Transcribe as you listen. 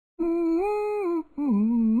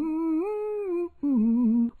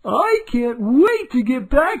I can't wait to get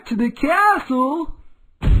back to the castle.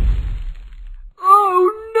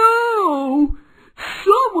 Oh no!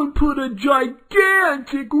 Someone put a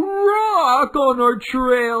gigantic rock on our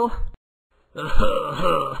trail.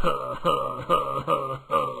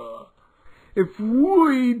 If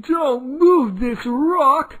we don't move this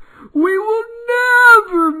rock, we will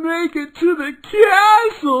never make it to the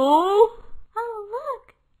castle. Oh,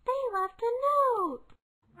 look, they left a note.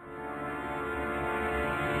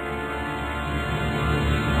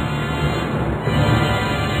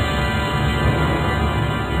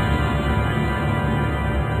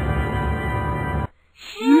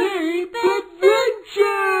 Sheep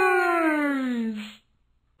Adventures!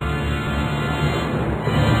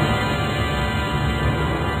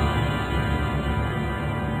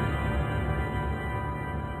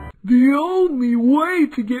 The only way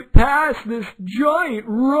to get past this giant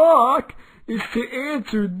rock is to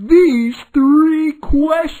answer these 3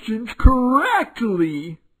 questions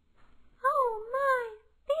correctly. Oh my,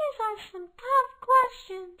 these are some tough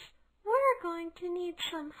questions. We're going to need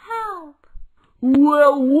some help.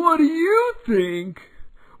 Well, what do you think?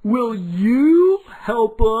 Will you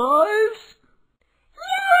help us?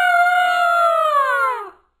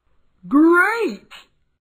 Yeah! Great!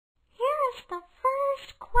 Here is the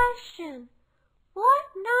first question.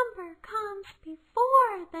 What number comes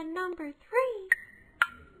before the number 3,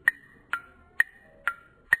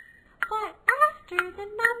 but after the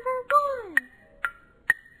number 1?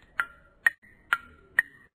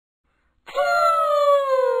 2!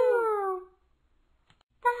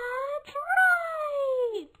 That's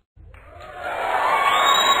right!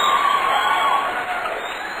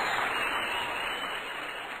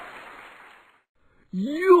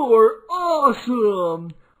 You're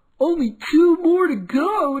awesome! Only 2 more to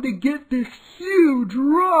go to get this huge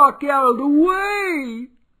rock out of the way.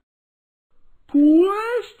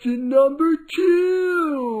 Question number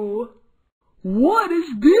 2. What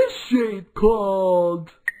is this shape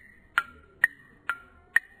called?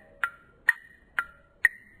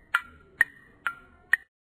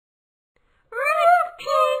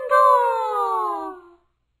 Rectangle!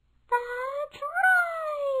 That's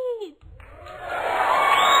right!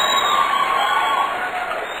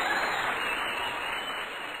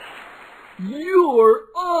 You're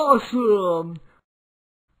awesome!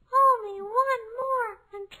 Only 1 more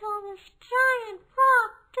until this giant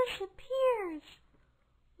rock disappears.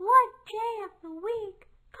 What day of the week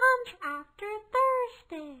comes after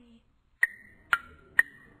Thursday?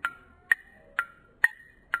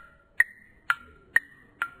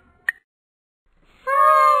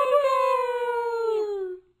 Friday!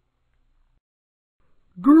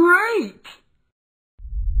 Great!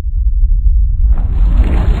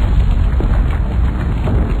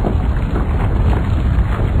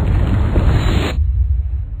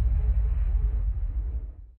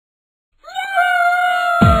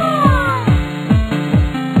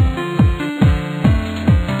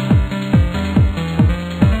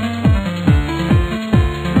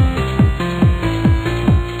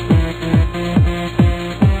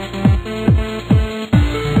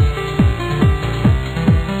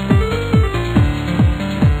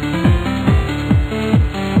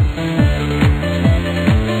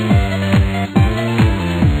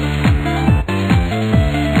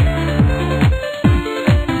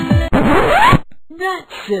 Not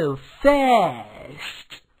so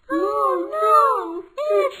fast. Oh no,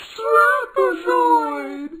 it's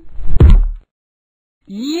Trapezoid!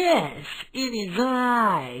 Yes, it is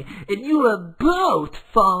I, and you have both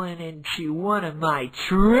fallen into one of my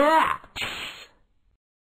traps.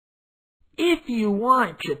 If you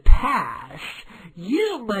want to pass,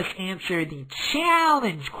 you must answer the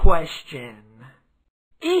challenge question.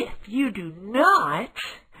 If you do not,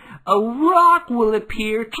 a rock will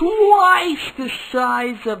appear twice the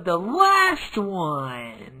size of the last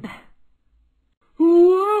one.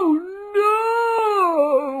 Oh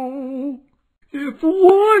no! If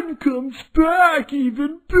one comes back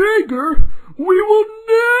even bigger, we will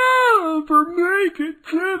never make it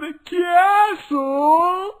to the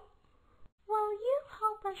castle. Will you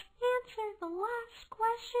help us answer the last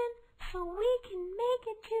question so we can make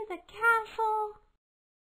it to the castle?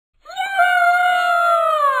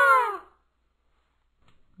 Yeah!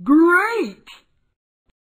 Great!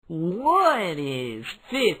 What is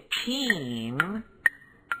 15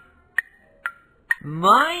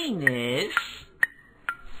 minus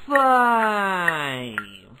 5?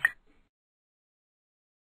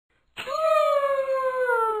 2!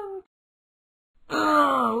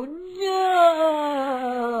 Oh no!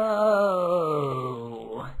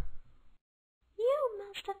 You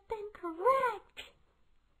must have been correct.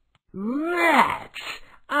 Rats!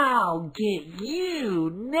 I'll get you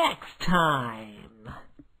next time.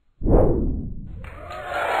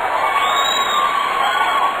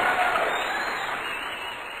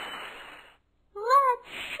 Let's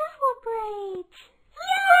celebrate!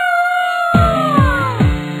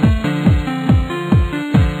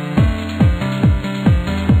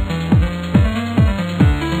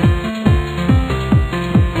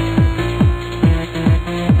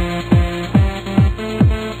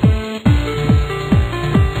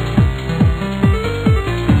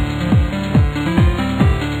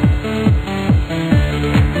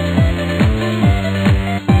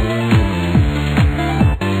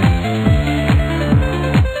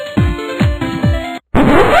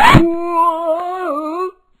 Whoa!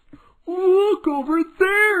 Look over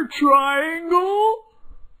there, Triangle!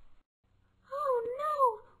 Oh no!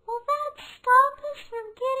 Will that stop us from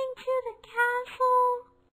getting to the castle?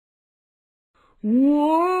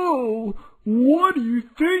 Whoa! What do you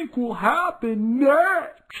think will happen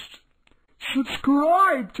next?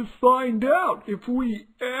 Subscribe to find out if we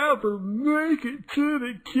ever make it to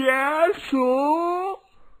the castle!